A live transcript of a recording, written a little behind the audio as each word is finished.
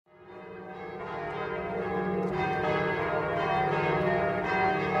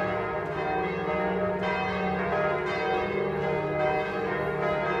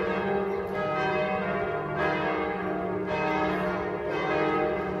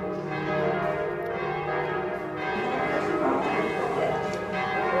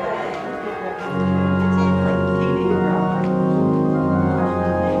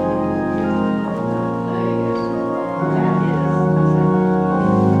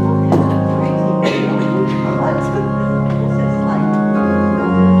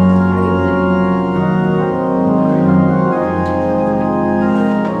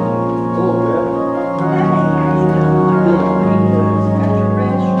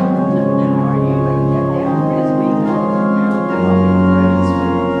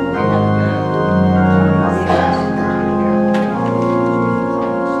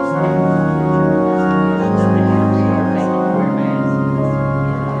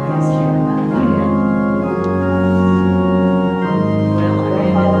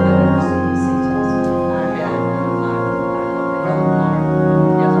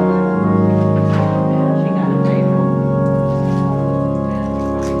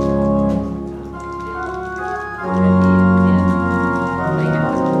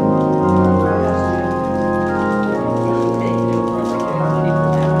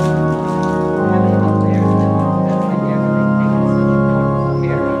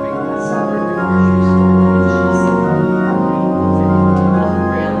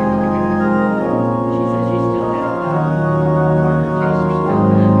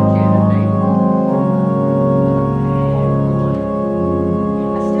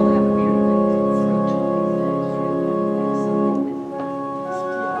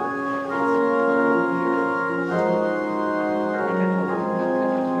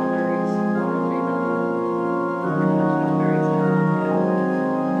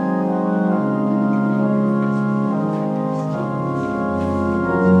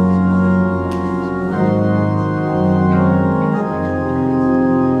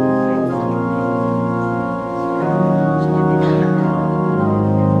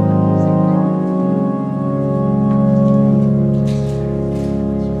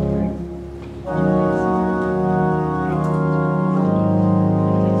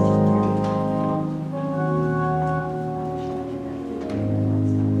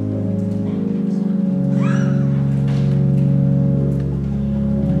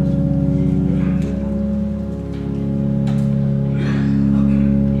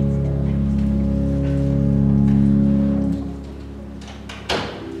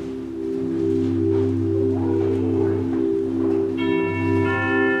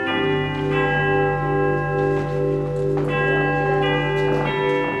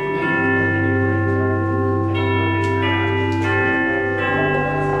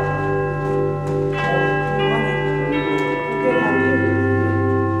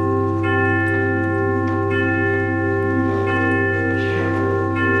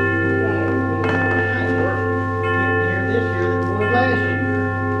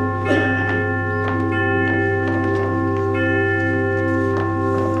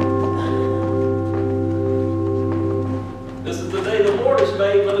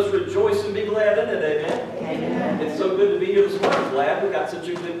such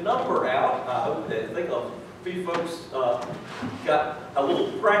a good number out. I think a few folks got a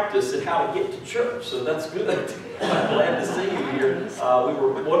little practice at how to get to church, so that's good. I'm glad to see you here. We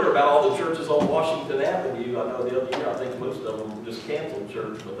were wondering about all the churches on Washington Avenue. I know the other year I think most of them just canceled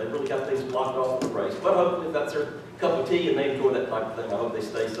church, but they really got things blocked off for the race. But hopefully if that's their cup of tea and they enjoy that type of thing, I hope they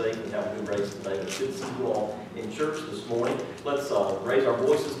stay safe and have a good race today. But it's good to see you all in church this morning. Let's raise our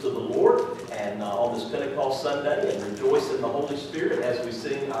voices to the Lord and on this Pentecost Sunday and rejoice in the Holy Spirit as we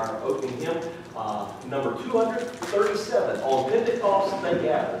sing our opening hymn, number 237. On Pentecost they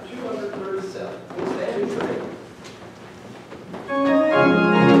gather. 237. Please stand and pray.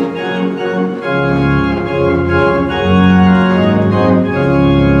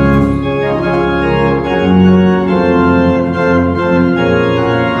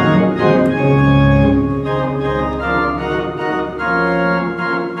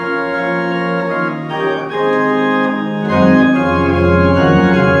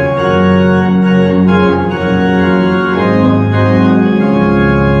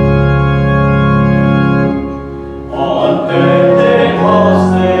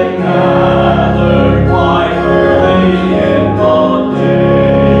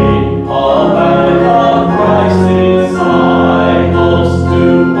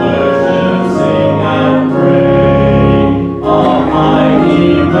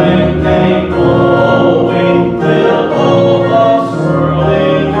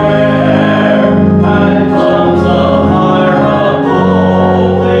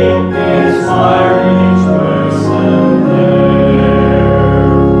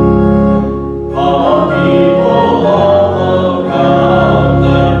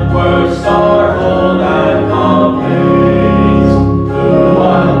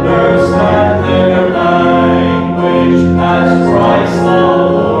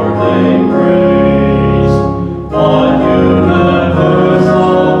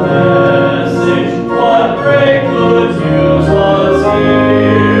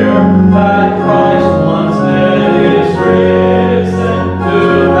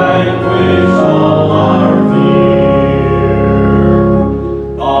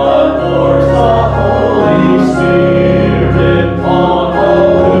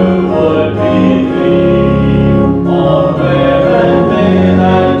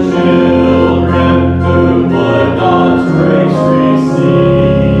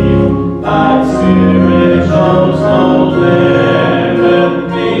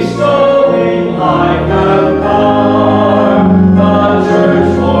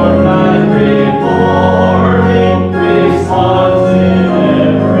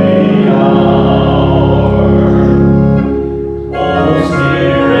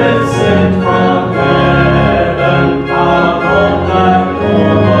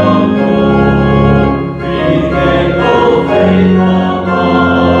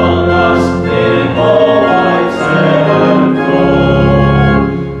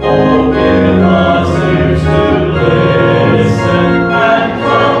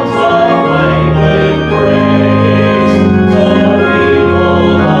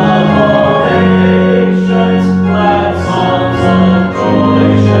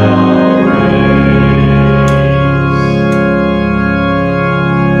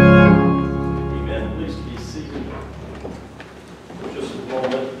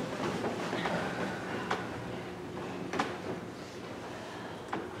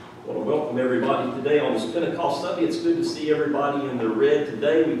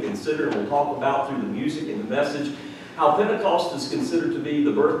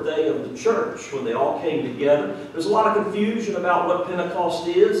 When they all came together. There's a lot of confusion about what Pentecost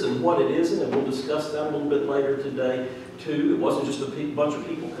is and what it isn't, and we'll discuss that a little bit later today too. It wasn't just a bunch of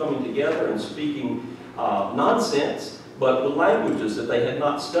people coming together and speaking nonsense, but the languages that they had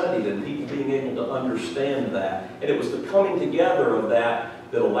not studied and people being able to understand that. And it was the coming together of that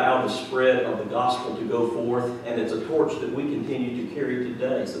that allowed the spread of the gospel to go forth, and it's a torch that we continue to carry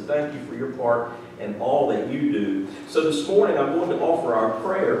today. So thank you for your part and all that you do. So this morning I'm going to offer our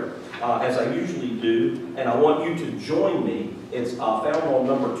prayer as I usually do, and I want you to join me. It's found on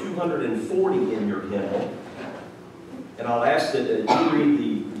number 240 in your hymnal. And I'll ask that you read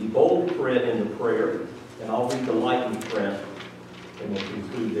the bold print in the prayer, and I'll read the lightened print, and we'll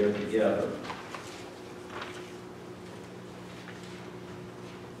conclude there together.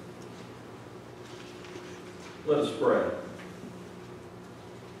 Let us pray.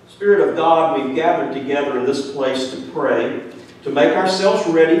 Spirit of God, we've gathered together in this place to pray, to make ourselves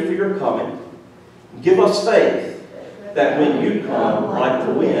ready for your coming. Give us faith that when you come like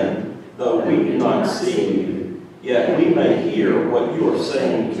the wind, though we do not see you, yet we may hear what you are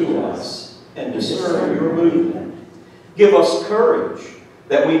saying to us and discern your movement. Give us courage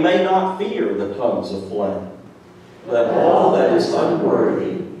that we may not fear the tongues of flame. Let all that is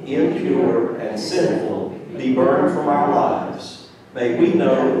unworthy, impure, and sinful be burned from our lives. May we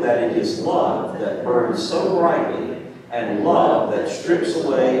know that it is love that burns so brightly, and love that strips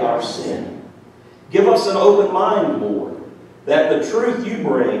away our sin. Give us an open mind, Lord, that the truth you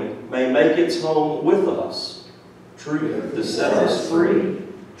bring may make its home with us. Truth to set us free,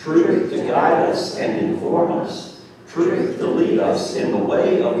 truth to guide us and inform us, truth to lead us in the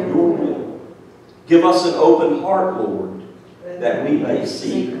way of your will. Give us an open heart, Lord, that we may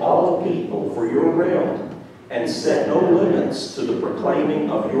seek all people for your realm and set no limits to the proclaiming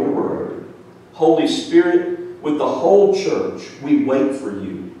of your word. Holy Spirit, with the whole church, we wait for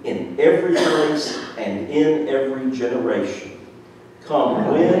you in every place and in every generation.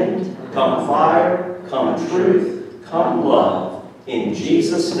 Come wind, come fire, come truth, come love. In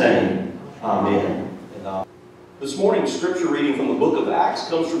Jesus' name, amen. This morning's scripture reading from the book of Acts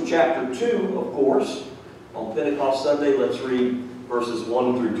comes from chapter 2, of course. On Pentecost Sunday, let's read verses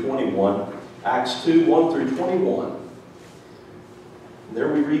 1 through 21. Acts 2, 1 through 21. And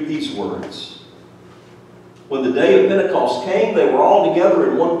there we read these words. When the day of Pentecost came, they were all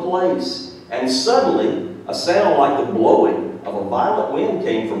together in one place. And suddenly, a sound like the blowing of a violent wind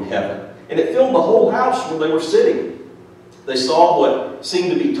came from heaven. And it filled the whole house where they were sitting. They saw what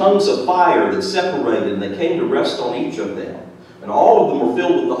seemed to be tongues of fire that separated, and they came to rest on each of them. And all of them were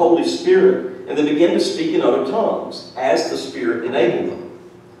filled with the Holy Spirit, and they began to speak in other tongues, as the Spirit enabled them.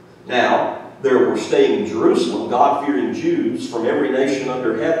 Now, there were staying in Jerusalem God-fearing Jews from every nation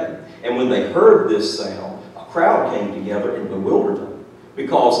under heaven. And when they heard this sound, a crowd came together in bewilderment,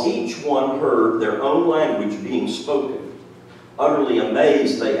 because each one heard their own language being spoken. Utterly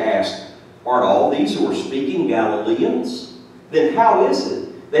amazed, they asked, "Aren't all these who are speaking Galileans? Then how is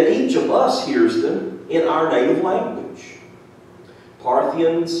it that each of us hears them in our native language?"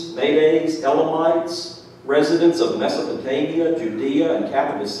 Parthians, Medes, Elamites, residents of Mesopotamia, Judea and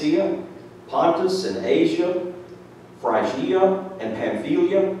Cappadocia, Pontus and Asia, Phrygia and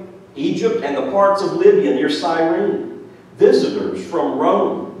Pamphylia, Egypt and the parts of Libya near Cyrene, visitors from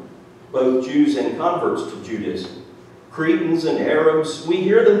Rome, both Jews and converts to Judaism, Cretans and Arabs, we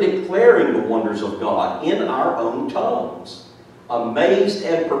hear them declaring the wonders of God in our own tongues. Amazed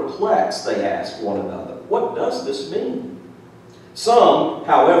and perplexed, they asked one another, "What does this mean?" Some,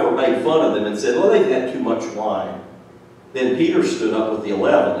 however, made fun of them and said, "Well, they've had too much wine." Then Peter stood up with the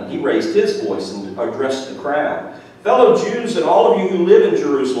 11, and he raised his voice and addressed the crowd. "Fellow Jews and all of you who live in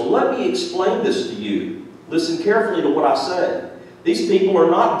Jerusalem, let me explain this to you. Listen carefully to what I say. These people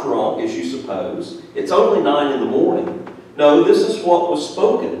are not drunk, as you suppose. It's only 9 in the morning. No, this is what was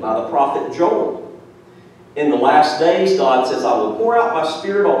spoken by the prophet Joel. In the last days, God says, I will pour out my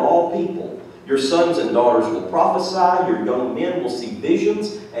Spirit on all people. Your sons and daughters will prophesy, your young men will see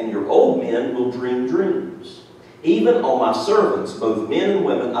visions, and your old men will dream dreams. Even on my servants, both men and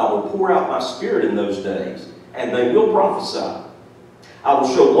women, I will pour out my Spirit in those days, and they will prophesy. I will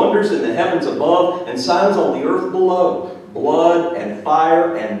show wonders in the heavens above and signs on the earth below, blood and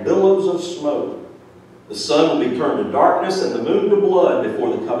fire and billows of smoke. The sun will be turned to darkness and the moon to blood before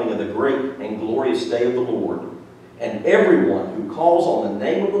the coming of the great and glorious day of the Lord. And everyone who calls on the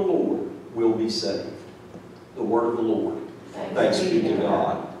name of the Lord will be saved." The word of the Lord. Thanks be to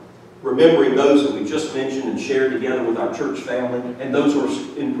God. Remembering those that we just mentioned and shared together with our church family, and those who are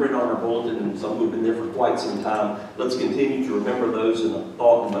in print on our bulletin, and some who have been there for quite some time, let's continue to remember those in a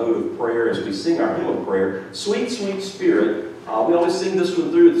thought and mode of prayer as we sing our hymn of prayer, Sweet, Sweet Spirit. We always sing this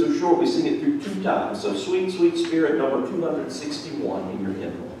one through. It's so short, we sing it through 2 times. So Sweet, Sweet Spirit, number 261 in your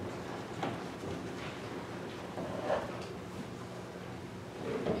hymnal.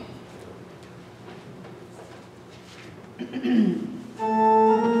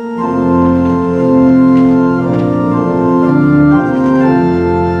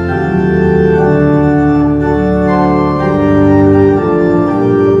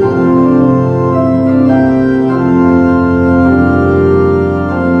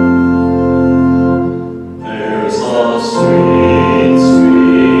 There's a sweet,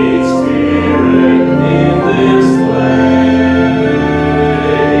 sweet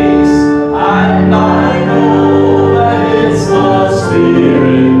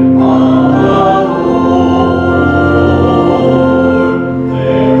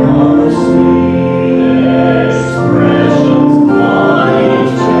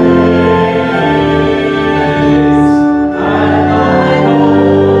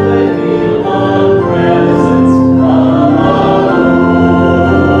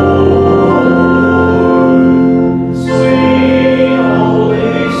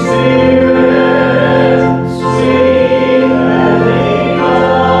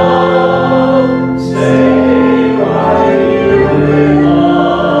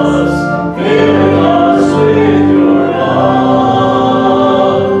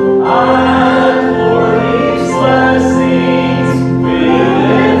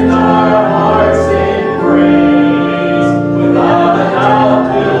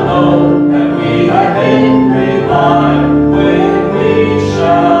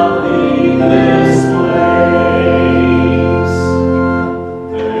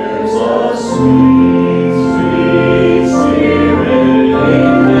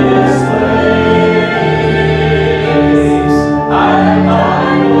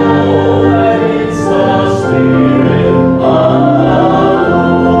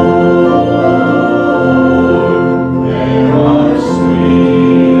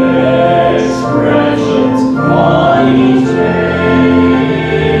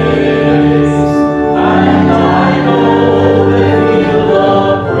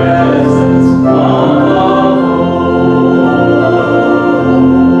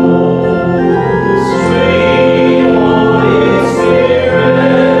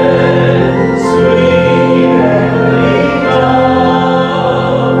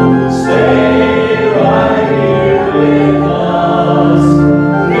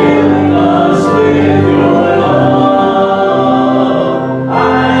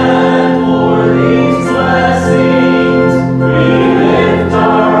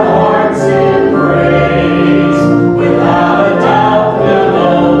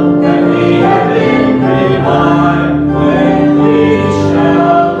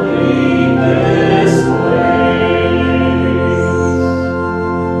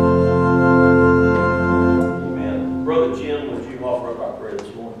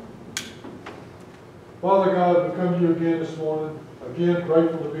again this morning. Again,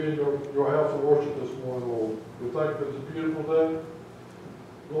 grateful to be in your house of worship this morning, Lord. We thank you for this beautiful day.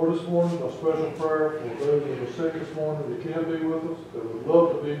 Lord, this morning, a special prayer for those that are sick this morning that can't be with us, that would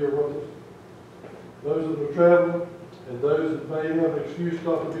love to be here with us. Those that are traveling, and those that may have an excuse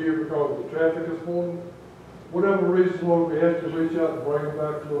not to be here because of the traffic this morning. Whatever reason, Lord, we have to reach out and bring them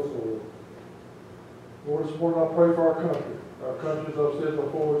back to us, Lord. Lord, this morning I pray for our country. Our country, as I've said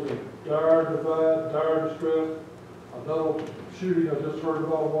before, is in dire divide, dire distress. Another shooting I just heard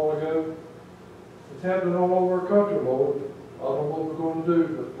about a while ago. It's happening all over our country, Lord. I don't know what we're going to do,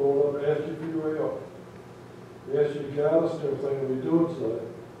 but Lord, I'm asking for your help. We ask you to guide us in everything that we do and say.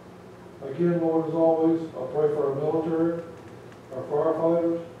 Again, Lord, as always, I pray for our military, our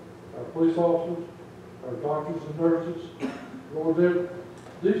firefighters, our police officers, our doctors and nurses. Lord,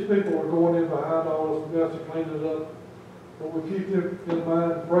 these people are going in behind all this mess and cleaning it up. But we keep them in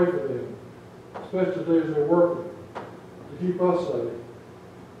mind and pray for them, especially the days they're working, to keep us safe.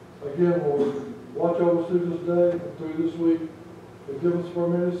 Again, Lord, watch over us through this day and through this week. Forgive us for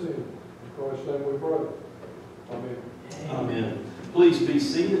many sins. In Christ's name we pray. Amen. Amen. Please be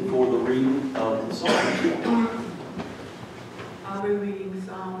seated for the reading of the Psalms. I'll be reading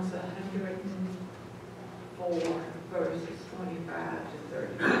Psalms 104, verses 25 to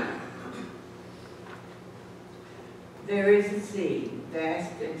 35. There is a sea,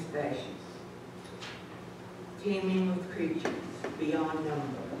 vast and spacious, teeming with creatures beyond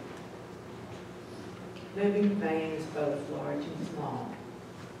number. Living things both large and small.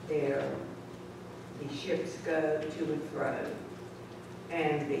 There the ships go to and fro,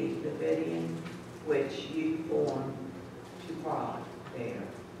 and the Leviathan which you form to prod there.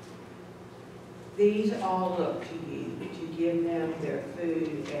 These all look to you to give them their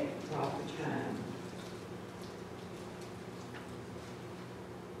food at the proper time.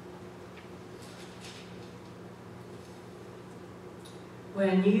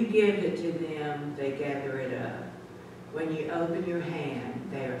 When you give it to them, they gather it up. When you open your hand,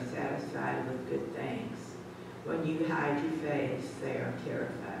 they are satisfied with good things. When you hide your face, they are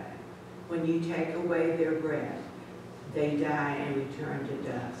terrified. When you take away their breath, they die and return to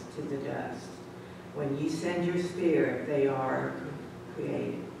the dust. When you send your spirit, they are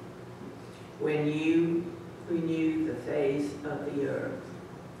created. When you renew the face of the earth,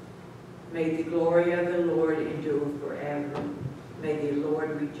 may the glory of the Lord endure forever. May the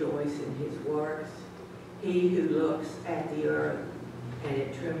Lord rejoice in his works. He who looks at the earth and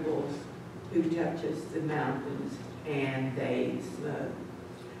it trembles, who touches the mountains and they smoke.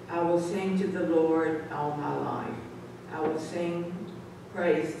 I will sing to the Lord all my life. I will sing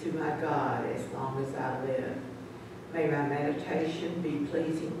praise to my God as long as I live. May my meditation be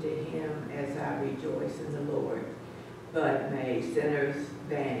pleasing to him as I rejoice in the Lord. But may sinners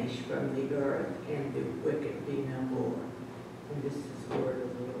vanish from the earth and the wicked be no more. And this is the word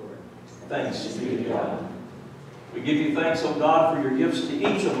of the Lord. Thanks be to God. We give you thanks, O God, for your gifts to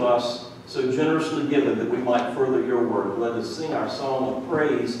each of us, so generously given that we might further your work. Let us sing our song of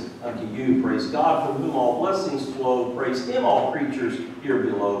praise unto you. Praise God, from whom all blessings flow. Praise him, all creatures here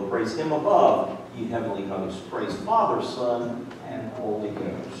below. Praise him above, ye heavenly hosts. Praise Father, Son, and Holy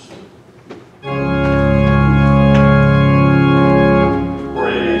Ghost.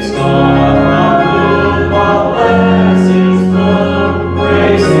 Praise God, from whom all blessings flow.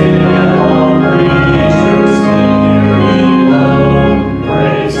 Praise him, all creatures here below.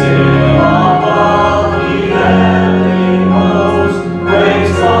 Praise him above, ye heavenly hosts.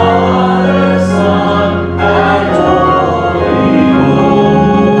 Praise Father, Son, and Holy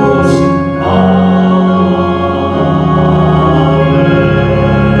Ghost. Amen.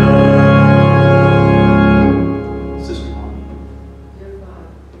 Sister Connie. Dear God,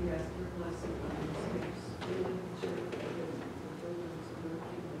 we ask your blessing on this space, building the church, the children's of your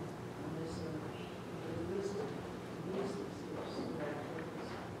kingdom on this earth, for the wisdom to use these gifts for that purpose.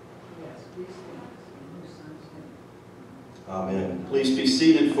 We ask these things in your Son's name. Amen. Please be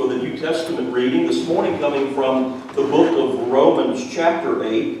seated for the New Testament reading this morning, coming from the book of Romans chapter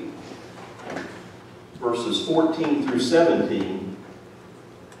 8, verses 14 through 17.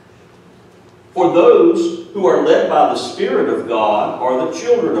 For those who are led by the Spirit of God are the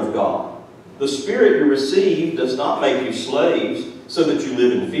children of God. The Spirit you received does not make you slaves, so that you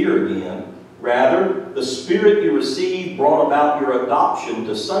live in fear again. Rather, the Spirit you received brought about your adoption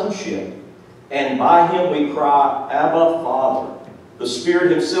to sonship. And by him we cry, Abba, Father. The Spirit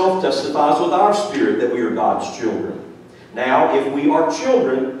himself testifies with our spirit that we are God's children. Now, if we are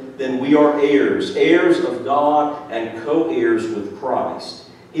children, then we are heirs, heirs of God and co-heirs with Christ.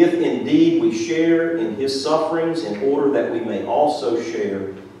 If indeed we share in his sufferings, in order that we may also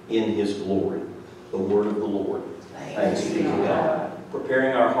share in his glory. The word of the Lord. Thanks be to God.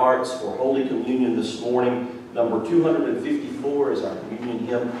 Preparing our hearts for Holy Communion this morning. Number 254 is our communion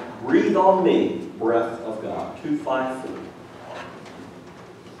hymn, Breathe on Me, Breath of God, 254.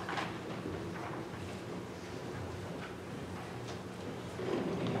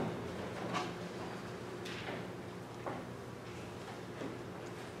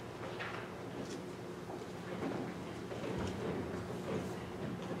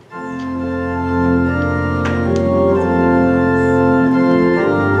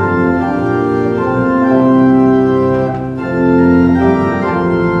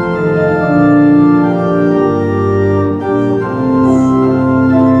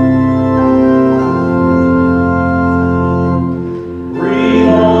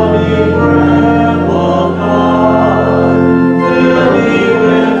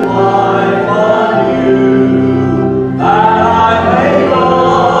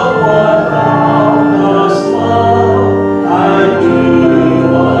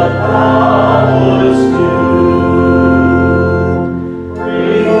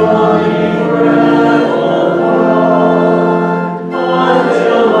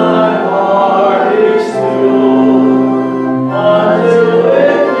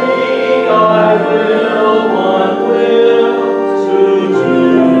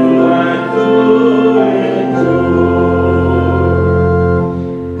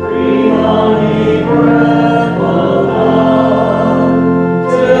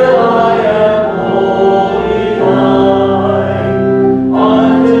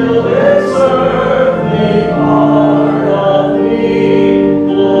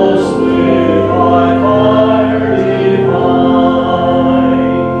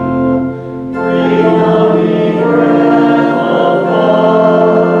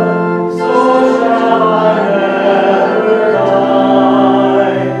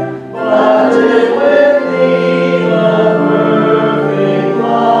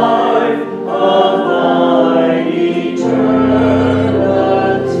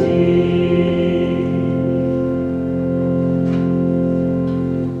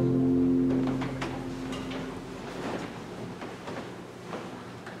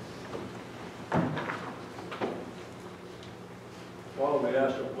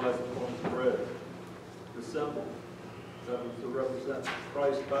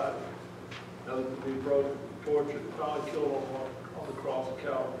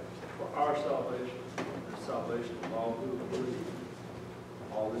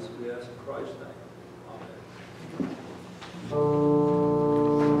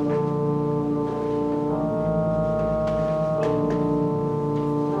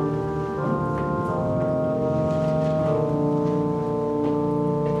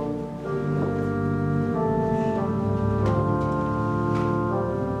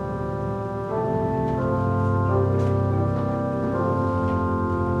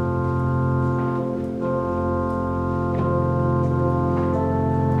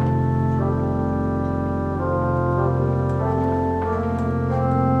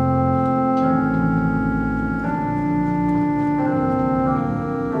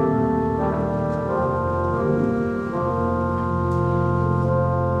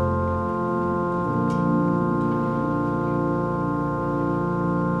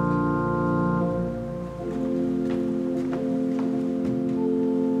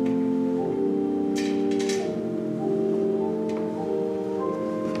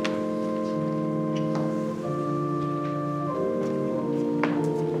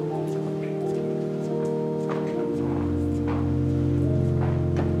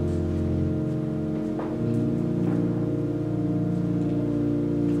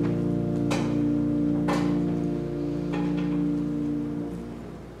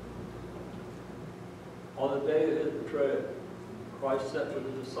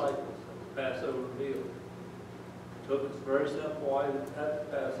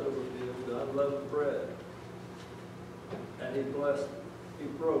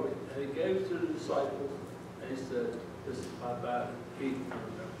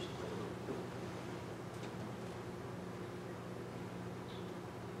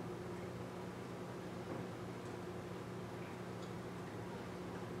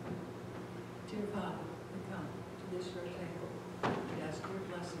 Dear Father, we come to this your table. We ask your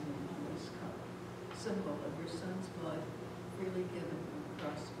blessing upon this cup, symbol of your Son's blood, freely given on the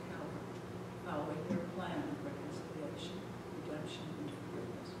cross of Calvary, following your plan of reconciliation, redemption, and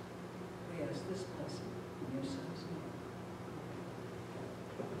forgiveness. We ask this blessing in your Son's name.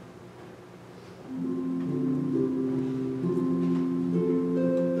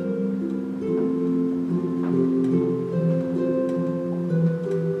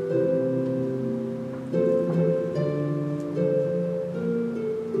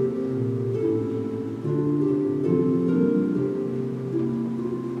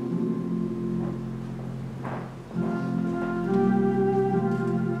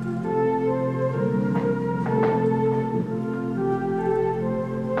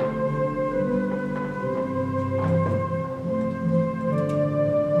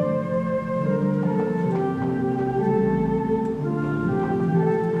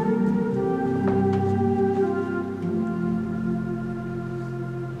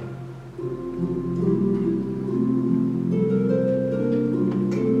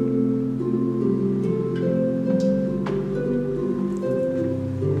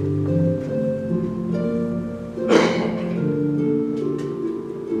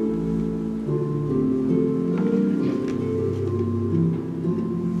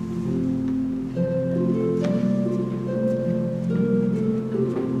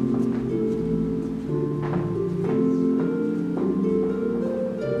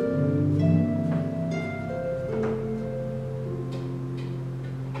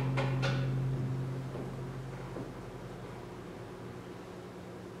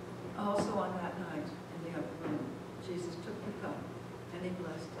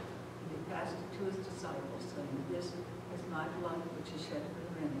 shed for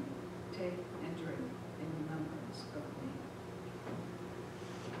the many. Take and drink in remembrance of me.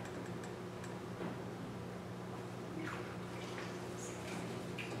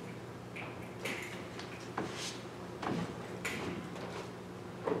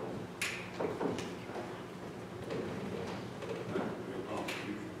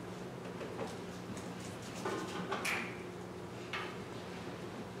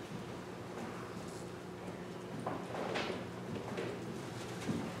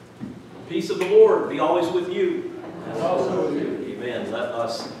 Peace of the Lord be always with you. And also with you. Amen. Let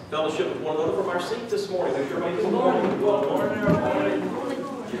us fellowship with one another from our seat this morning. Make sure everybody good morning. Good morning, everybody.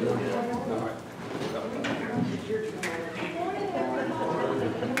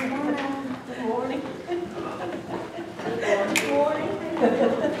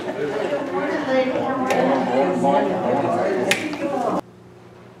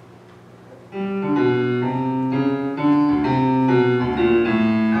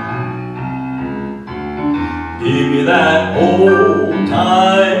 Give me that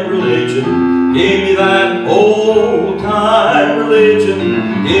old-time religion. Give me that old-time religion.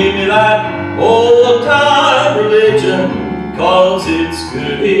 Give me that old-time religion, 'cause it's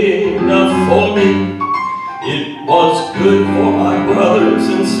good enough for me. It was good for my brothers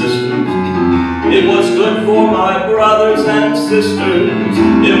and sisters. It was good for my brothers and sisters.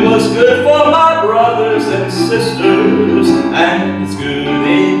 It was good for my brothers and sisters. And it's good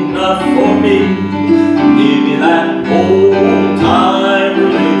enough for me. Give me that old-time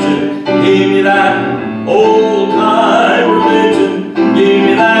religion. Give me that old-time religion. Give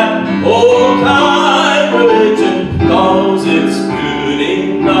me that old-time religion, 'cause it's good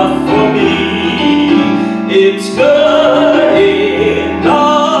enough for me. It's good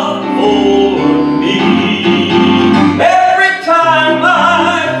enough for me. Every time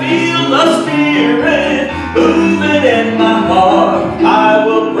I feel the Spirit moving in my heart, I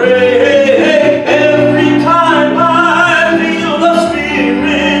will pray. Every time I feel the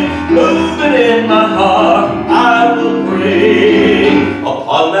Spirit moving in my heart, I will pray.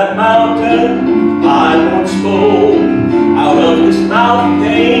 Upon that mountain I once spoke, out of His mouth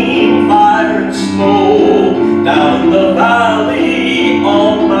came fire and smoke. Down in the valley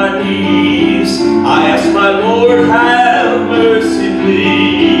on my knees, I ask my Lord, have mercy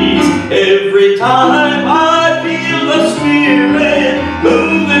please. Every time I feel the Spirit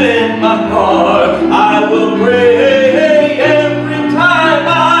moving in my heart, I will pray. Every time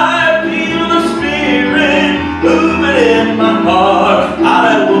I feel the Spirit moving in my heart,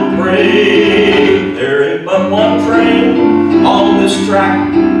 I will pray. There ain't but one train on this track.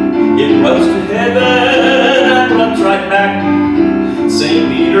 It runs to heaven and runs right back. St.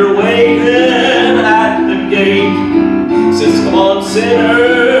 Peter waiting at the gate says, come on,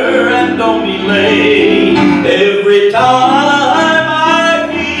 sinner, and don't be late. Every time I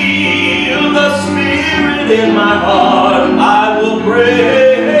feel the Spirit in my heart, I will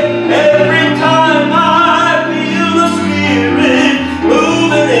pray. Every time I feel the Spirit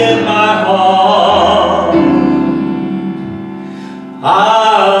moving in my heart, I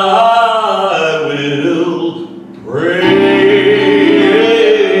will pray.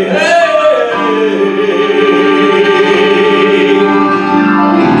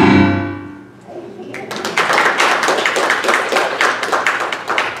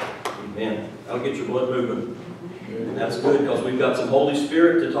 Amen. That'll get your blood moving. And that's good, because we've got some Holy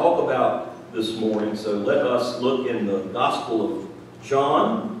Spirit to talk about this morning. So let us look in the Gospel of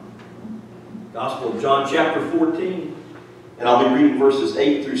John. Gospel of John, chapter 14. And I'll be reading verses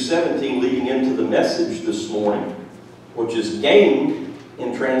 8 through 17 leading into the message this morning, which is gained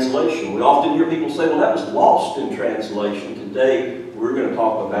in translation. We often hear people say, well, that was lost in translation. Today, we're going to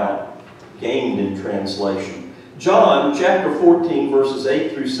talk about gained in translation. John chapter 14, verses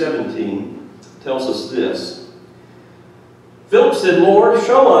 8 through 17 tells us this. Philip said, Lord,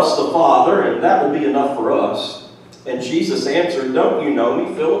 show us the Father, and that will be enough for us. And Jesus answered, don't you know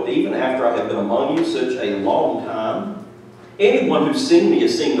me, Philip, even after I have been among you such a long time? Anyone who's seen me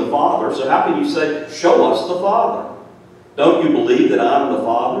has seen the Father, so how can you say, show us the Father? Don't you believe that I am the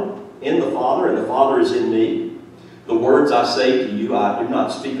Father, in the Father, and the Father is in me? The words I say to you, I do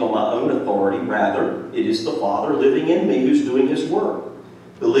not speak on my own authority. Rather, it is the Father living in me who's doing His work.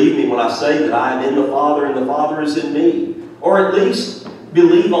 Believe me when I say that I am in the Father and the Father is in me. Or at least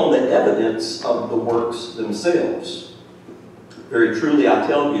believe on the evidence of the works themselves. Very truly I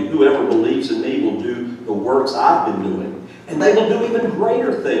tell you, whoever believes in me will do the works I've been doing. And they will do even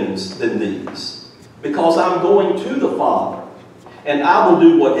greater things than these, because I'm going to the Father. And I will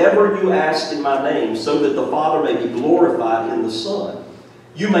do whatever you ask in my name, so that the Father may be glorified in the Son.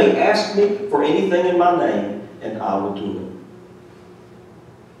 You may ask me for anything in my name, and I will do it.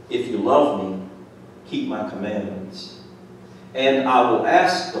 If you love me, keep my commandments. And I will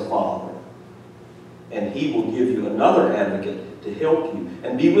ask the Father, and he will give you another advocate to help you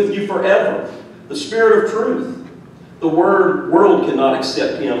and be with you forever, the Spirit of truth. The world cannot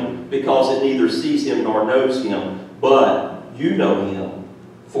accept him because it neither sees him nor knows him, but you know him,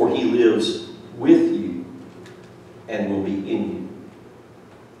 for he lives with you and will be in you.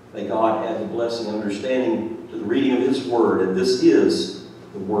 May God add the blessing and understanding to the reading of his word, and this is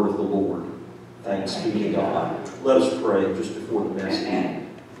the word of the Lord. Thanks be to God. Let us pray just before the message.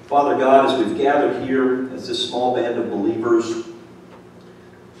 Father God, as we've gathered here as this small band of believers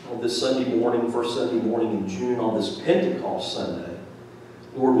on this Sunday morning, first Sunday morning in June, on this Pentecost Sunday,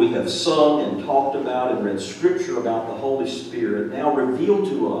 Lord, we have sung and talked about and read Scripture about the Holy Spirit, now revealed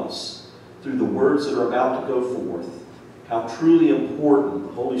to us through the words that are about to go forth, how truly important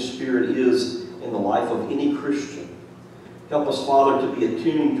the Holy Spirit is in the life of any Christian. Help us, Father, to be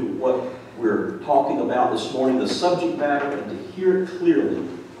attuned to what we're talking about this morning, the subject matter, and to hear it clearly.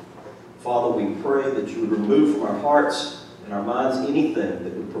 Father, we pray that you would remove from our hearts and our minds anything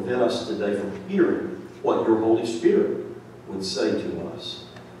that would prevent us today from hearing what your Holy Spirit would say to us.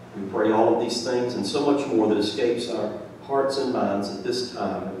 We pray all of these things and so much more that escapes our hearts and minds at this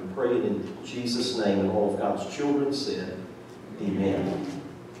time. And we pray it in Jesus' name, and all of God's children said, Amen.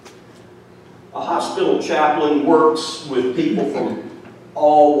 A hospital chaplain works with people from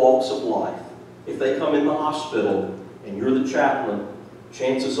all walks of life. If they come in the hospital and you're the chaplain,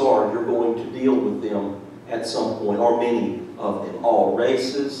 chances are you're going to deal with them at some point, or many of them. All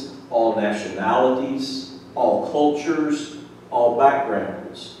races, all nationalities, all cultures, all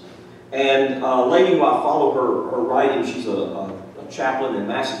backgrounds. And a lady who I follow her writing, she's a chaplain in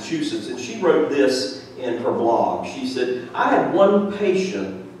Massachusetts, and she wrote this in her blog. She said, I had one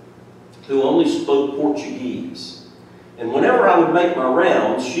patient who only spoke Portuguese. And whenever I would make my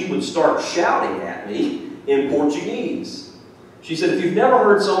rounds, she would start shouting at me in Portuguese. She said, if you've never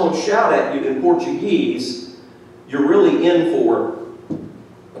heard someone shout at you in Portuguese, you're really in for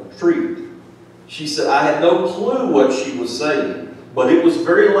a treat. She said, I had no clue what she was saying, but it was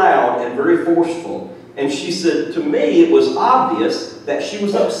very loud and very forceful. And she said, to me, it was obvious that she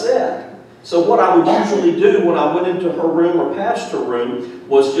was upset. So what I would usually do when I went into her room or past her room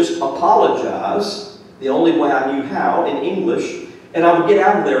was just apologize, the only way I knew how, in English, and I would get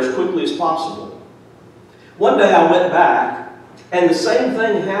out of there as quickly as possible. One day I went back, and the same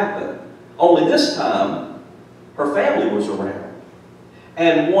thing happened, only this time, her family was around.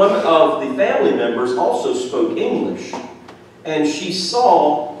 And one of the family members also spoke English. And she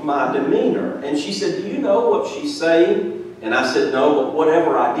saw my demeanor, and she said, do you know what she's saying? And I said, no, but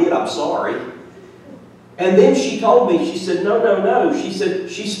whatever I did, I'm sorry. And then she told me, she said, no. She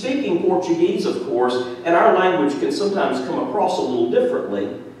said, she's speaking Portuguese, of course, and our language can sometimes come across a little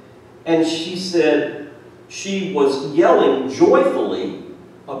differently. And she said she was yelling joyfully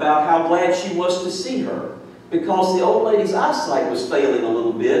about how glad she was to see her, because the old lady's eyesight was failing a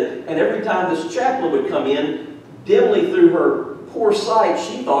little bit, and every time this chaplain would come in, dimly through her poor sight,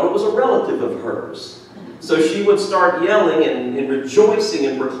 she thought it was a relative of hers. So she would start yelling and rejoicing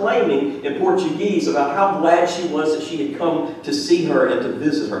and proclaiming in Portuguese about how glad she was that she had come to see her and to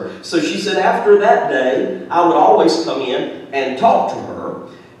visit her. So she said, after that day, I would always come in and talk to her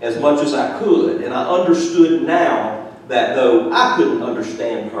as much as I could. And I understood now that though I couldn't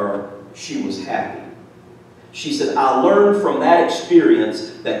understand her, she was happy. She said, I learned from that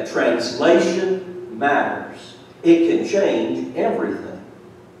experience that translation matters. It can change everything.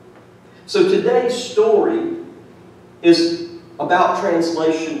 So today's story is about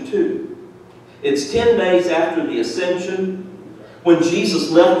translation too. It's 10 days after the ascension, when Jesus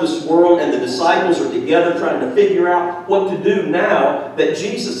left this world and the disciples are together trying to figure out what to do now that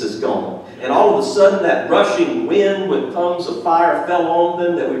Jesus is gone. And all of a sudden that rushing wind with tongues of fire fell on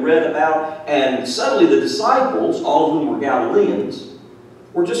them that we read about, and suddenly the disciples, all of whom were Galileans,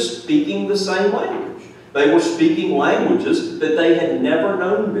 were just speaking the same language. They were speaking languages that they had never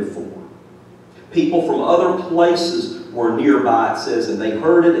known before. People from other places were nearby, it says, and they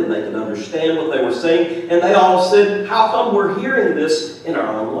heard it and they could understand what they were saying. And they all said, how come we're hearing this in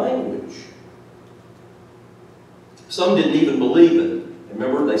our own language? Some didn't even believe it.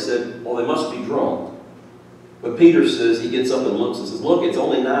 Remember, they said, well, they must be drunk. But Peter says, he gets up and looks and says, look, it's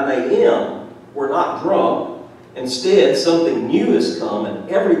only 9 a.m. We're not drunk. Instead, something new has come and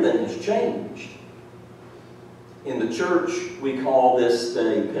everything has changed. In the church, we call this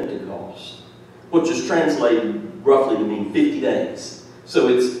day Pentecost, which is translated roughly to mean 50 days. So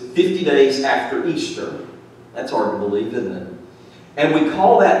it's 50 days after Easter. That's hard to believe, isn't it? And we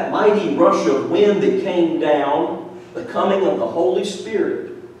call that mighty rush of wind that came down the coming of the Holy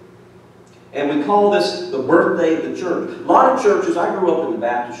Spirit. And we call this the birthday of the church. A lot of churches, I grew up in the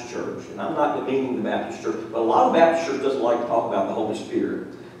Baptist church, and I'm not demeaning the Baptist church, but a lot of Baptist church doesn't like to talk about the Holy Spirit.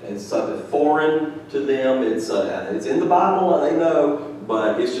 It's something foreign to them. It's in the Bible, they know,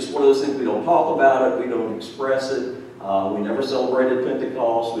 but it's just one of those things. We don't talk about it. We don't express it. We never celebrated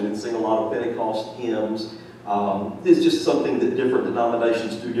Pentecost. We didn't sing a lot of Pentecost hymns. It's just something that different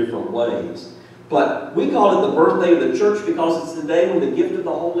denominations do different ways. But we call it the birthday of the church because it's the day when the gift of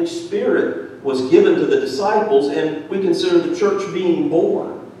the Holy Spirit was given to the disciples, and we consider the church being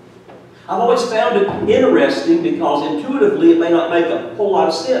born. I've always found it interesting because intuitively it may not make a whole lot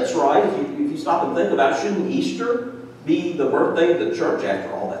of sense, right? If you stop and think about it, shouldn't Easter be the birthday of the church?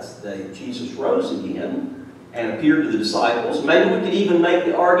 After all, that's the day Jesus rose again and appeared to the disciples. Maybe we could even make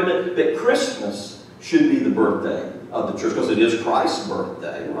the argument that Christmas should be the birthday of the church because it is Christ's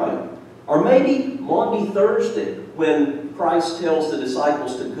birthday, right? Or maybe Maundy Thursday, when Christ tells the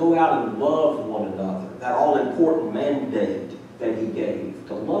disciples to go out and love one another, that all-important mandate that he gave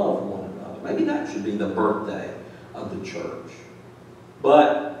to love one another. Maybe that should be the birthday of the church.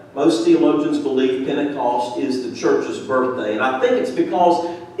 But most theologians believe Pentecost is the church's birthday. And I think it's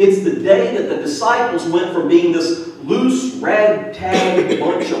because it's the day that the disciples went from being this loose, ragtag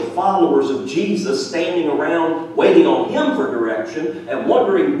bunch of followers of Jesus standing around waiting on him for direction and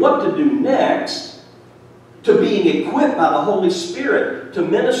wondering what to do next, to being equipped by the Holy Spirit to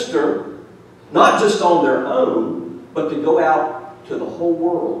minister not just on their own, but to go out to the whole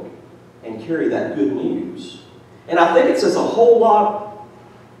world and carry that good news. And I think it says a whole lot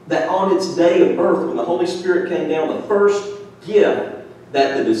that on its day of birth, when the Holy Spirit came down, the first gift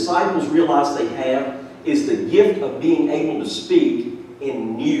that the disciples realized they have is the gift of being able to speak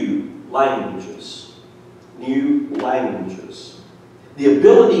in new languages. New languages. The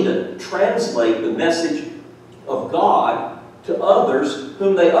ability to translate the message of God to others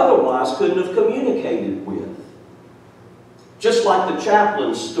whom they otherwise couldn't have communicated with. Just like the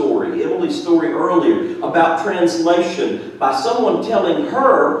chaplain's story, Emily's story earlier, about translation by someone telling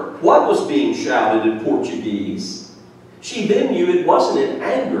her what was being shouted in Portuguese. She then knew it wasn't in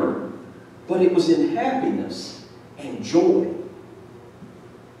anger, but it was in happiness and joy.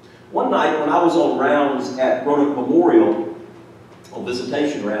 One night when I was on rounds at Roanoke Memorial, on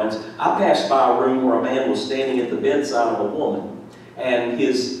visitation rounds, I passed by a room where a man was standing at the bedside of a woman. And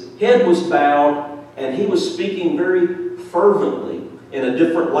his head was bowed, and he was speaking very fervently in a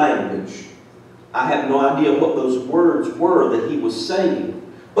different language. I have no idea what those words were that he was saying.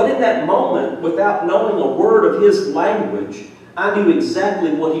 But in that moment, without knowing a word of his language, I knew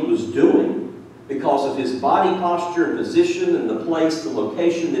exactly what he was doing because of his body posture and position and the place, the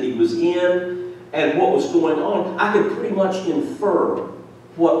location that he was in and what was going on. I could pretty much infer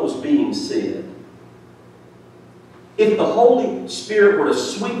what was being said. If the Holy Spirit were to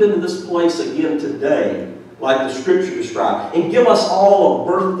sweep into this place again today, like the Scripture described, and give us all a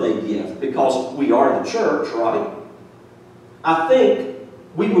birthday gift because we are the church, right? I think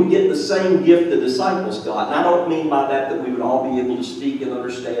we would get the same gift the disciples got. And I don't mean by that that we would all be able to speak and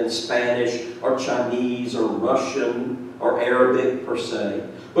understand Spanish or Chinese or Russian or Arabic per se.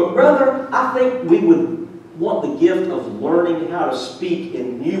 But rather, I think we would want the gift of learning how to speak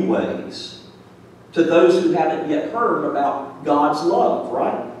in new ways to those who haven't yet heard about God's love,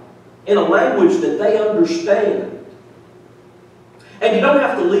 right? In a language that they understand. And you don't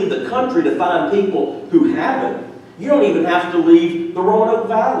have to leave the country to find people who haven't. You don't even have to leave the Roanoke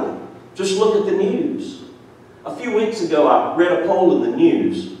Valley. Just look at the news. A few weeks ago, I read a poll in the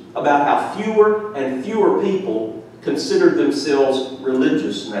news about how fewer and fewer people considered themselves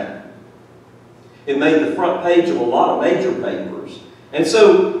religious now. It made the front page of a lot of major papers. And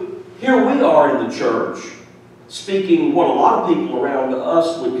so, here we are in the church, speaking what a lot of people around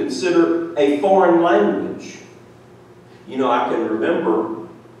us would consider a foreign language. You know, I can remember,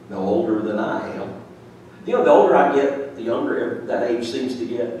 no older than I am. You know, the older I get, the younger that age seems to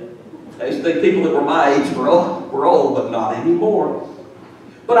get. I used to think people that were my age were old, but not anymore.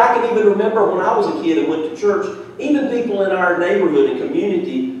 But I can even remember when I was a kid and went to church, even people in our neighborhood and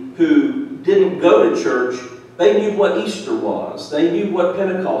community who didn't go to church, they knew what Easter was. They knew what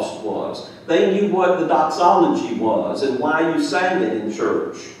Pentecost was. They knew what the doxology was and why you sang it in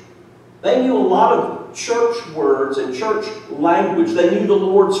church. They knew a lot of church words and church language. They knew the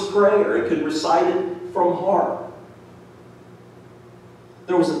Lord's Prayer and could recite it from heart.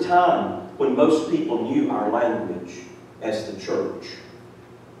 There was a time when most people knew our language as the church.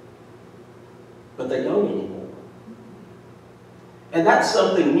 But they don't anymore. And that's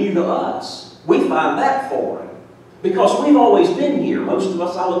something new to us. We find that foreign. Because we've always been here. Most of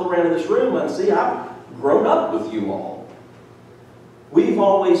us, I look around in this room and see, I've grown up with you all. We we've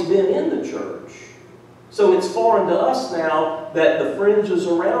always been in the church. So it's foreign to us now that the fringes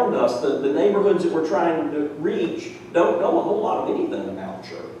around us, the neighborhoods that we're trying to reach, don't know a whole lot of anything about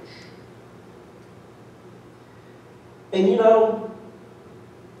church. And you know,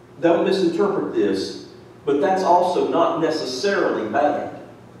 don't misinterpret this, but that's also not necessarily bad.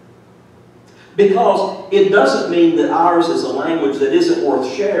 Because it doesn't mean that ours is a language that isn't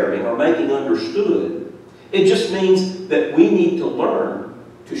worth sharing or making understood. It just means that we need to learn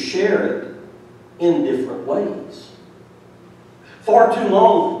to share it in different ways. Far too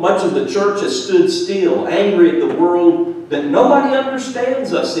long, much of the church has stood still, angry at the world that nobody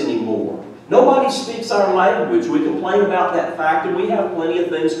understands us anymore. Nobody speaks our language. We complain about that fact, and we have plenty of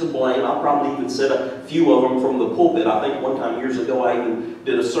things to blame. I probably even said a few of them from the pulpit. I think one time years ago I even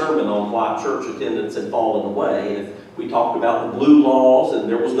did a sermon on why church attendance had fallen away. And we talked about the blue laws, and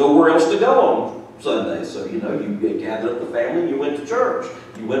there was nowhere else to go on Sunday. So, you know, you gathered up the family and you went to church.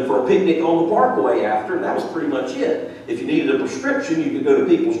 You went for a picnic on the parkway after, and that was pretty much it. If you needed a prescription, you could go to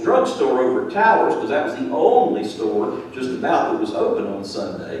People's Drugstore over at Towers, because that was the only store just about that was open on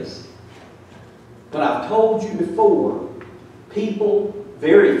Sundays. But I've told you before, people,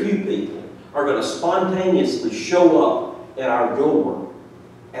 very few people, are going to spontaneously show up at our door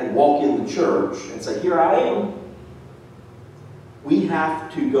and walk in the church and say, here I am. We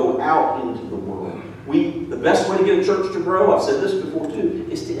have to go out into the world. The best way to get a church to grow, I've said this before too,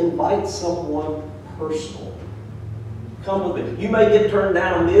 is to invite someone personal. Come with me. You may get turned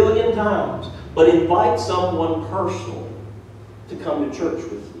down 1,000,000 times, but invite someone personal to come to church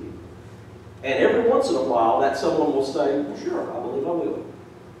with you. And every once in a while, that someone will say, well, sure, I believe I will.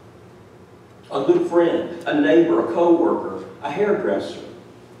 A good friend, a neighbor, a co-worker, a hairdresser,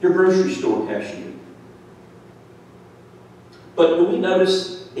 your grocery store cashier. But do we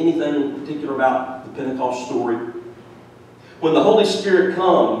notice anything in particular about the Pentecost story? When the Holy Spirit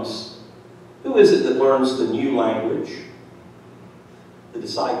comes, who is it that learns the new language? The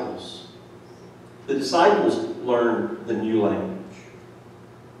disciples. The disciples learn the new language.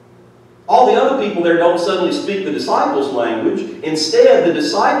 All the other people there don't suddenly speak the disciples' language. Instead, the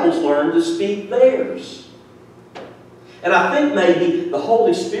disciples learn to speak theirs. And I think maybe the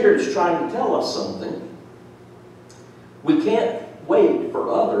Holy Spirit is trying to tell us something. We can't wait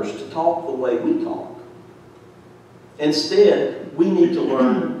for others to talk the way we talk. Instead, we need to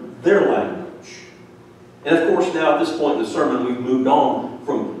learn their language. And of course, now at this point in the sermon, we've moved on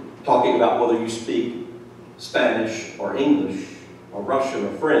from talking about whether you speak Spanish or English or Russian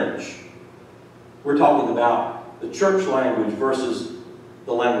or French. We're talking about the church language versus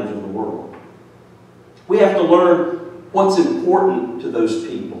the language of the world. We have to learn what's important to those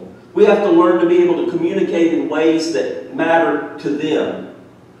people. We have to learn to be able to communicate in ways that matter to them.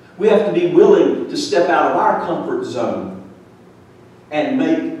 We have to be willing to step out of our comfort zone and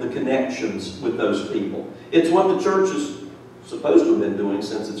make the connections with those people. It's what the church is supposed to have been doing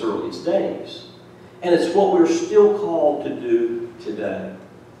since its earliest days. And it's what we're still called to do today,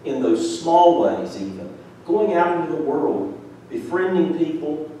 in those small ways even. Going out into the world, befriending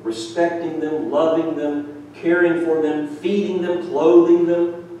people, respecting them, loving them, caring for them, feeding them, clothing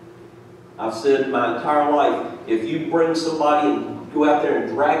them. I've said my entire life, if you bring somebody and go out there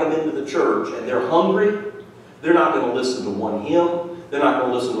and drag them into the church and they're hungry, they're not going to listen to one hymn. They're not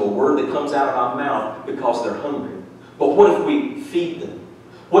going to listen to a word that comes out of our mouth because they're hungry. But what if we feed them?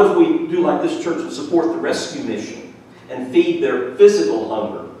 What if we do like this church and support the rescue mission and feed their physical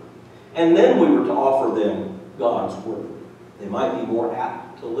hunger? And then we were to offer them God's word. They might be more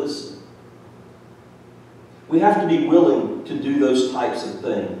apt to listen. We have to be willing to do those types of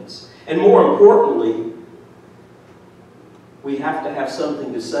things. And more importantly, we have to have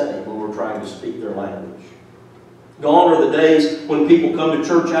something to say when we're trying to speak their language. Gone are the days when people come to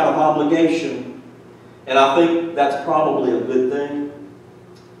church out of obligation, and I think that's probably a good thing.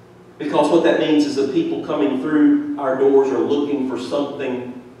 Because what that means is that people coming through our doors are looking for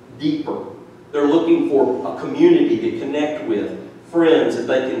something deeper. They're looking for a community to connect with, friends that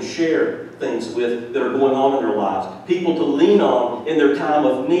they can share things with that are going on in their lives, people to lean on in their time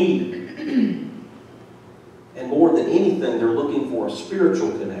of need. And more than anything, they're looking for a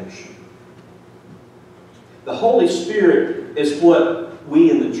spiritual connection. The Holy Spirit is what we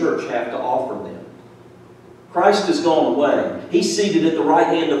in the church have to offer them. Christ has gone away. He's seated at the right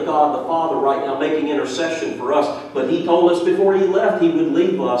hand of God the Father right now, making intercession for us. But He told us before He left He would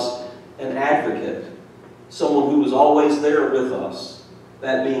leave us an advocate, someone who was always there with us,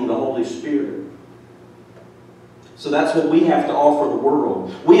 that being the Holy Spirit. So that's what we have to offer the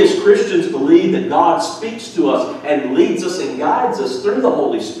world. We as Christians believe that God speaks to us and leads us and guides us through the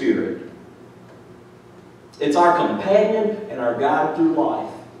Holy Spirit. It's our companion and our guide through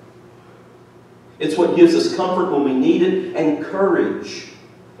life. It's what gives us comfort when we need it and courage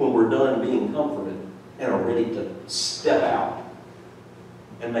when we're done being comforted and are ready to step out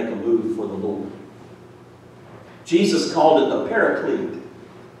and make a move for the Lord. Jesus called it the Paraclete,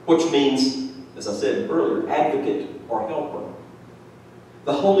 which means, as I said earlier, advocate or helper.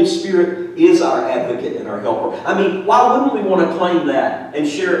 The Holy Spirit is our advocate and our helper. I mean, why wouldn't we want to claim that and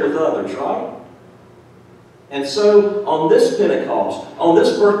share it with others, right? And so, on this Pentecost, on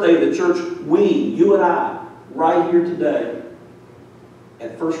this birthday of the church, you and I, right here today,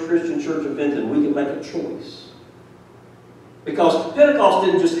 at First Christian Church of Vinton, we can make a choice. Because Pentecost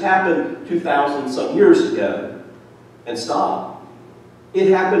didn't just happen 2,000 some years ago and stop. It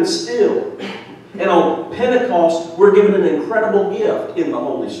happened still. And on Pentecost, we're given an incredible gift in the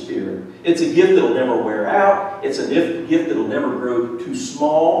Holy Spirit. It's a gift that will never wear out. It's a gift that will never grow too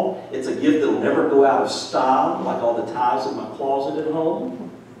small. It's a gift that will never go out of style, like all the ties in my closet at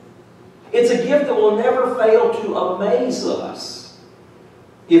home. It's a gift that will never fail to amaze us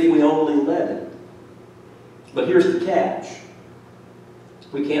if we only let it. But here's the catch.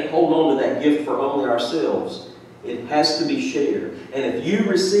 We can't hold on to that gift for only ourselves. It has to be shared. And if you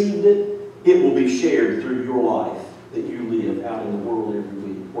received it, it will be shared through your life that you live out in the world every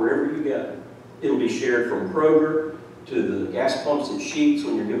week, wherever you go. It will be shared from Kroger to the gas pumps at Sheetz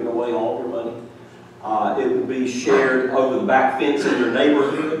when you're giving away all your money. It will be shared over the back fence in your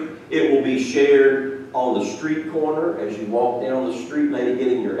neighborhood. It will be shared on the street corner as you walk down the street, maybe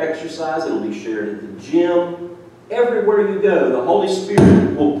getting your exercise. It will be shared at the gym. Everywhere you go, the Holy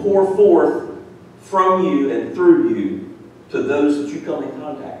Spirit will pour forth from you and through you to those that you come in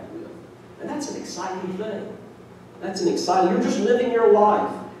contact with. And that's an exciting thing. That's an exciting, you're just living your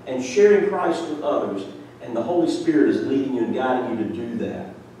life and sharing Christ with others. And the Holy Spirit is leading you and guiding you to do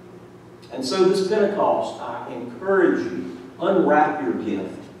that. And so this Pentecost, I encourage you, unwrap your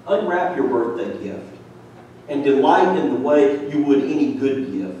gift. Unwrap your birthday gift. And delight in the way you would any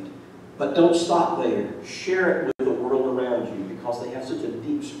good gift. But don't stop there. Share it with the world around you because they have such a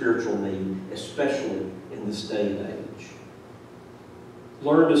deep spiritual need, especially in this day and age.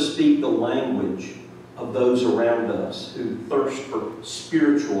 Learn to speak the language of those around us who thirst for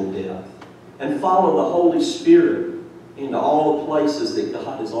spiritual depth. And follow the Holy Spirit into all the places that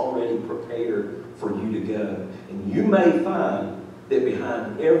God has already prepared for you to go. And you may find that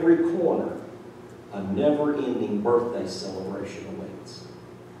behind every corner, a never-ending birthday celebration awaits.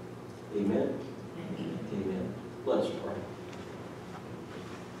 Amen? Amen. Let us pray.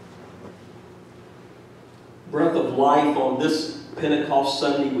 Breath of life, on this Pentecost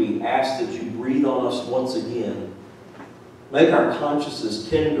Sunday, we ask that you breathe on us once again. Make our consciences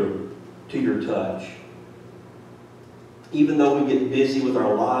tender to your touch. Even though we get busy with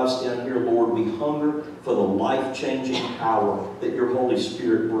our lives down here, Lord, we hunger for the life-changing power that your Holy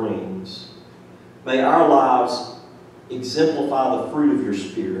Spirit brings. May our lives exemplify the fruit of your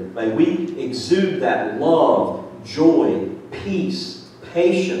Spirit. May we exude that love, joy, peace,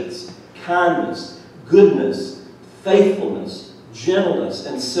 patience, kindness, goodness, faithfulness, gentleness,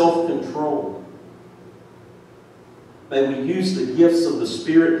 and self-control. May we use the gifts of the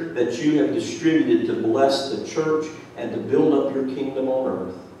Spirit that you have distributed to bless the church and to build up your kingdom on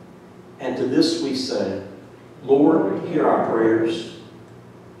earth. And to this we say, Lord, hear our prayers.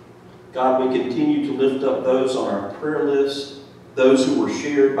 God, we continue to lift up those on our prayer list, those who were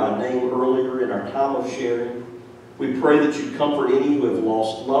shared by name earlier in our time of sharing. We pray that you comfort any who have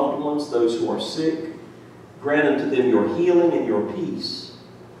lost loved ones, those who are sick. Grant unto them your healing and your peace.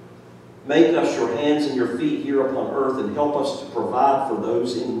 Make us your hands and your feet here upon earth and help us to provide for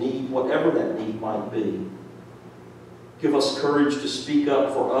those in need, whatever that need might be. Give us courage to speak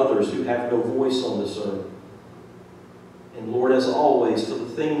up for others who have no voice on this earth. And Lord, as always, for the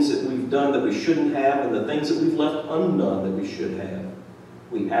things that we've done that we shouldn't have and the things that we've left undone that we should have,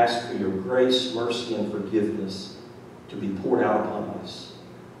 we ask for your grace, mercy, and forgiveness to be poured out upon us.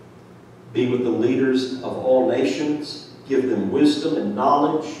 Be with the leaders of all nations. Give them wisdom and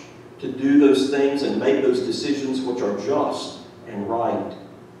knowledge to do those things and make those decisions which are just and right.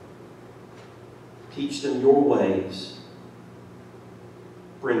 Teach them your ways.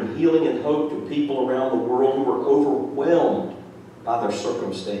 Bring healing and hope to people around the world who are overwhelmed by their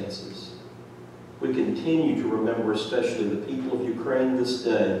circumstances. We continue to remember especially the people of Ukraine this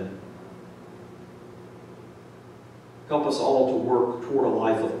day. Help us all to work toward a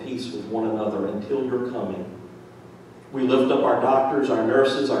life of peace with one another until your coming. We lift up our doctors, our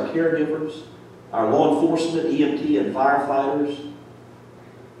nurses, our caregivers, our law enforcement, EMT, and firefighters.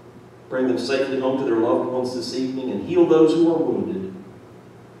 Bring them safely home to their loved ones this evening and heal those who are wounded.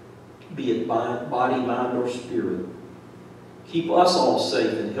 be it body, mind, or spirit. Keep us all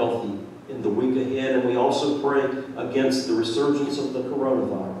safe and healthy in the week ahead, and we also pray against the resurgence of the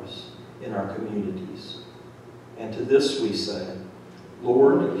coronavirus in our communities. And to this we say,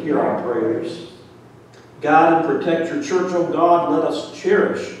 Lord, hear our prayers. Guide and protect your church, O God. Let us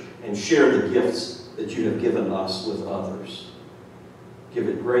cherish and share the gifts that you have given us with others. Give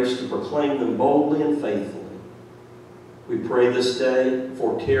it grace to proclaim them boldly and faithfully. We pray this day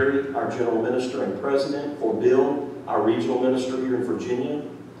for Terry, our general minister and president, for Bill, our regional minister here in Virginia.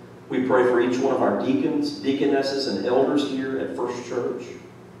 We pray for each one of our deacons, deaconesses, and elders here at First Church.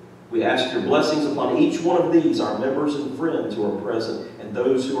 We ask your blessings upon each one of these, our members and friends who are present, and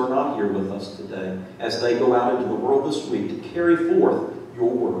those who are not here with us today, as they go out into the world this week to carry forth your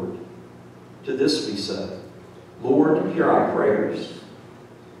word. To this we say, Lord, hear our prayers.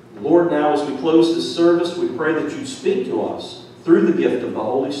 Lord, now as we close this service, we pray that you'd speak to us through the gift of the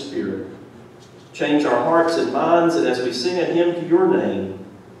Holy Spirit. Change our hearts and minds, and as we sing a hymn to your name,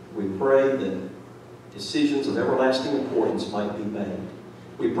 we pray that decisions of everlasting importance might be made.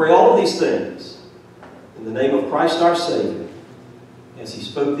 We pray all of these things in the name of Christ our Savior, as he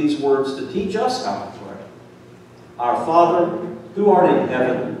spoke these words to teach us how to pray. Our Father, who art in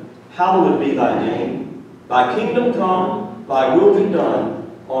heaven, hallowed be thy name. Thy kingdom come, thy will be done,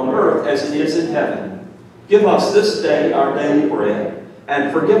 on earth as it is in heaven. Give us this day our daily bread,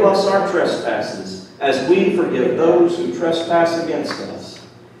 and forgive us our trespasses, as we forgive those who trespass against us.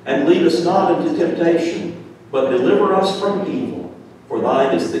 And lead us not into temptation, but deliver us from evil. For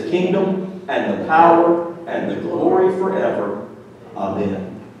thine is the kingdom, and the power, and the glory forever. Amen.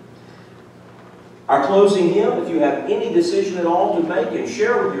 Our closing hymn, if you have any decision at all to make and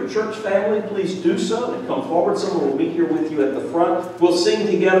share with your church family, please do so and come forward. Someone will meet here with you at the front. We'll sing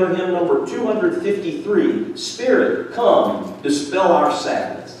together hymn number 253, Spirit, Come, Dispel Our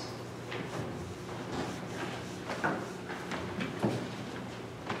Sadness.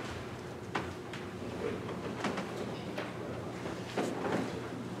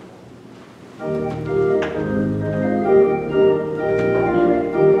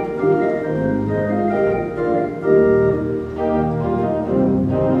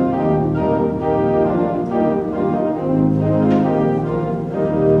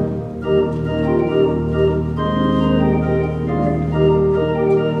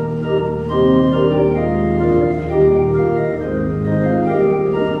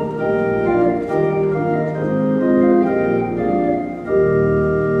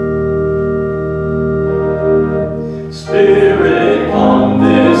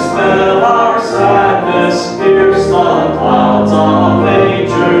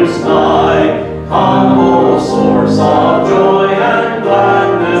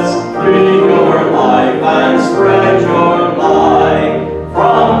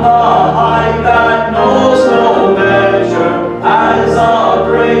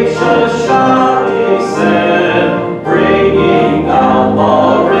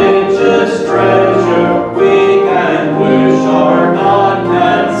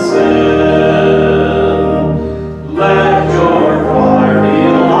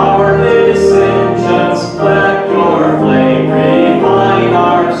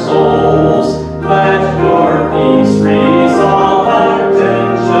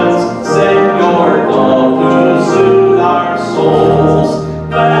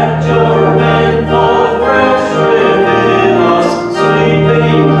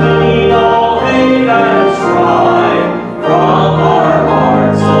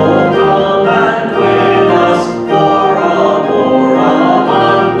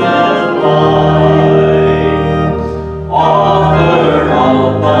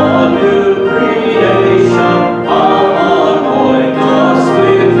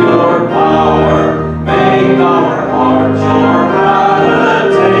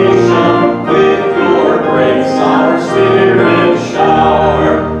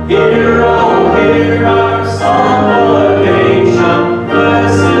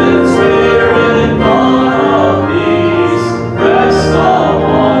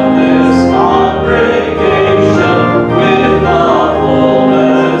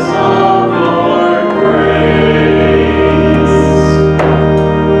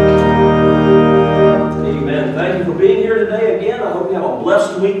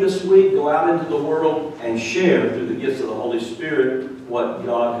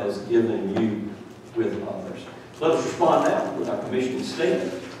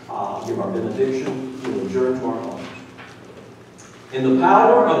 In the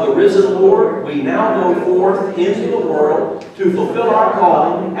power of the risen Lord, we now go forth into the world to fulfill our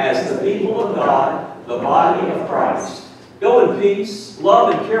calling as the people of God, the body of Christ. Go in peace,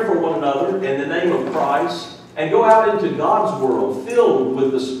 love and care for one another in the name of Christ, and go out into God's world filled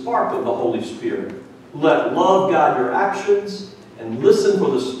with the spark of the Holy Spirit. Let love guide your actions, and listen for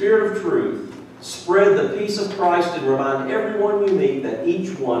the Spirit of truth. Spread the peace of Christ and remind everyone you meet that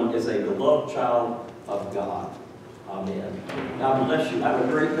each one is a beloved child of God. Amen. God bless you. Have a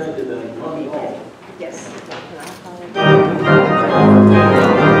great day today. Love you all. Yes.